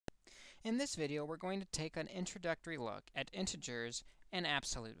In this video, we're going to take an introductory look at integers and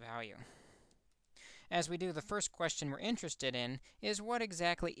absolute value. As we do, the first question we're interested in is what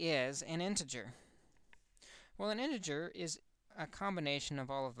exactly is an integer? Well, an integer is a combination of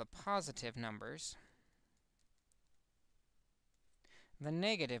all of the positive numbers, the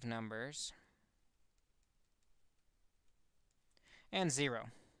negative numbers, and 0,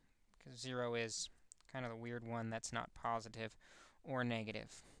 because 0 is kind of the weird one that's not positive or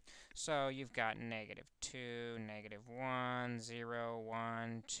negative. So you've got -2, -1, 0,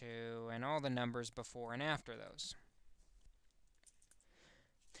 1, 2, and all the numbers before and after those.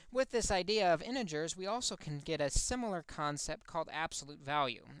 With this idea of integers, we also can get a similar concept called absolute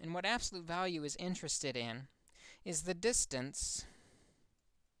value. And what absolute value is interested in is the distance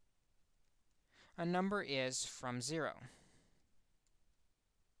a number is from 0.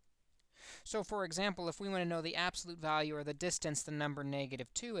 So, for example, if we want to know the absolute value or the distance the number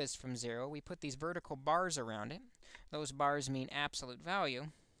 -2 is from 0, we put these vertical bars around it. Those bars mean absolute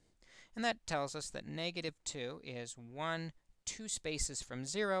value. And that tells us that -2 is 1, 2 spaces from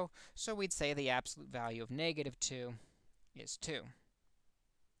 0. So we'd say the absolute value of -2 is 2.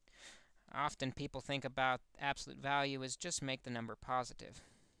 Often people think about absolute value as just make the number positive.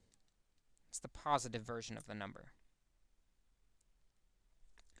 It's the positive version of the number.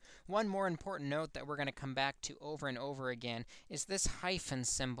 One more important note that we're going to come back to over and over again is this hyphen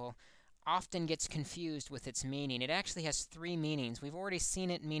symbol often gets confused with its meaning. It actually has 3 meanings. We've already seen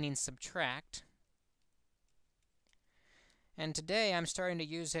it meaning subtract. And today I'm starting to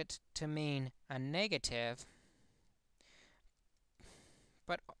use it to mean a negative.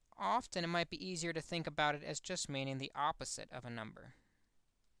 But often it might be easier to think about it as just meaning the opposite of a number.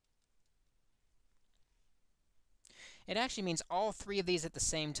 It actually means all 3 of these at the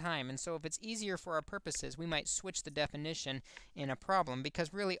same time. And so if it's easier for our purposes, we might switch the definition in a problem,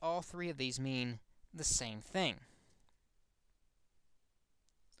 because really all 3 of these mean the same thing.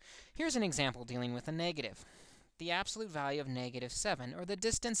 Here's an example dealing with a negative. The absolute value of -7, or the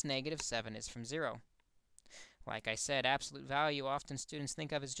distance -7 is from 0. Like I said, absolute value often students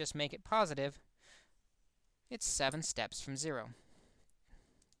think of as just make it positive. It's 7 steps from 0.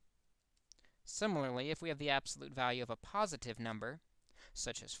 Similarly, if we have the absolute value of a positive number,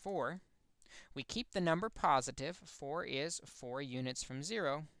 such as 4, we keep the number positive. 4 is 4 units from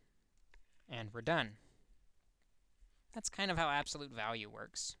 0, and we're done. That's kind of how absolute value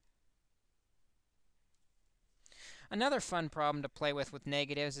works. Another fun problem to play with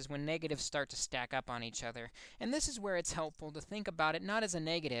negatives is when negatives start to stack up on each other. And this is where it's helpful to think about it not as a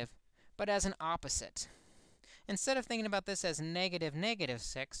negative, but as an opposite. Instead of thinking about this as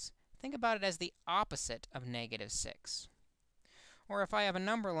 -6, think about it as the opposite of -6. Or if I have a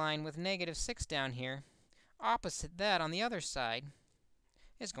number line with -6 down here, opposite that on the other side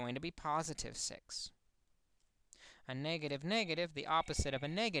is going to be +6. A negative, the opposite of a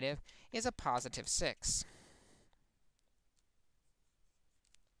negative, is a +6.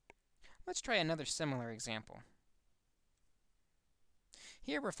 Let's try another similar example.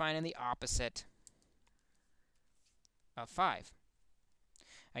 Here we're finding the opposite of 5.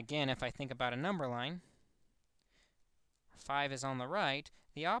 Again, if I think about a number line, 5 is on the right.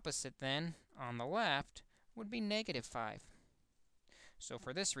 The opposite, then, on the left, would be -5. So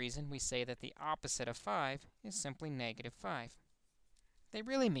for this reason, we say that the opposite of 5 is simply -5. They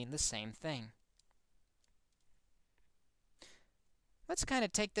really mean the same thing. Let's kind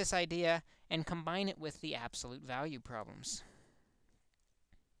of take this idea and combine it with the absolute value problems.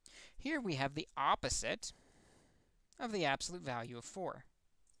 Here we have the opposite of the absolute value of 4.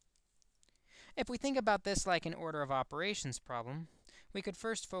 If we think about this like an order of operations problem, we could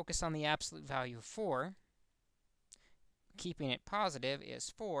first focus on the absolute value of 4. Keeping it positive is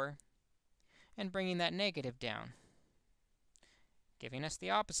 4, and bringing that negative down, giving us the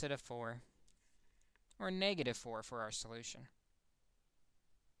opposite of 4, or -4 for our solution.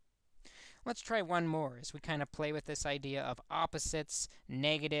 Let's try one more as we kind of play with this idea of opposites,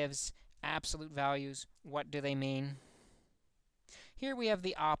 negatives, absolute values. What do they mean? Here we have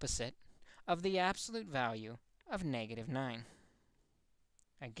the opposite of the absolute value of -9.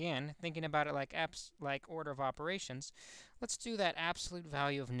 Again, thinking about it like order of operations, let's do that absolute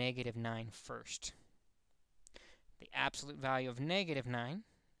value of -9 first. The absolute value of -9,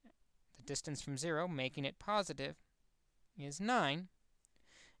 the distance from 0, making it positive, is 9.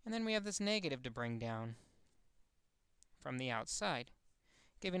 And then we have this negative to bring down from the outside,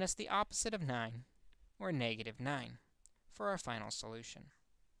 giving us the opposite of 9, or -9, for our final solution.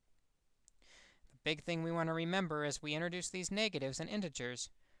 The big thing we want to remember as we introduce these negatives and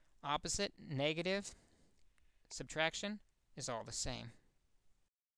integers, opposite, negative, subtraction is all the same.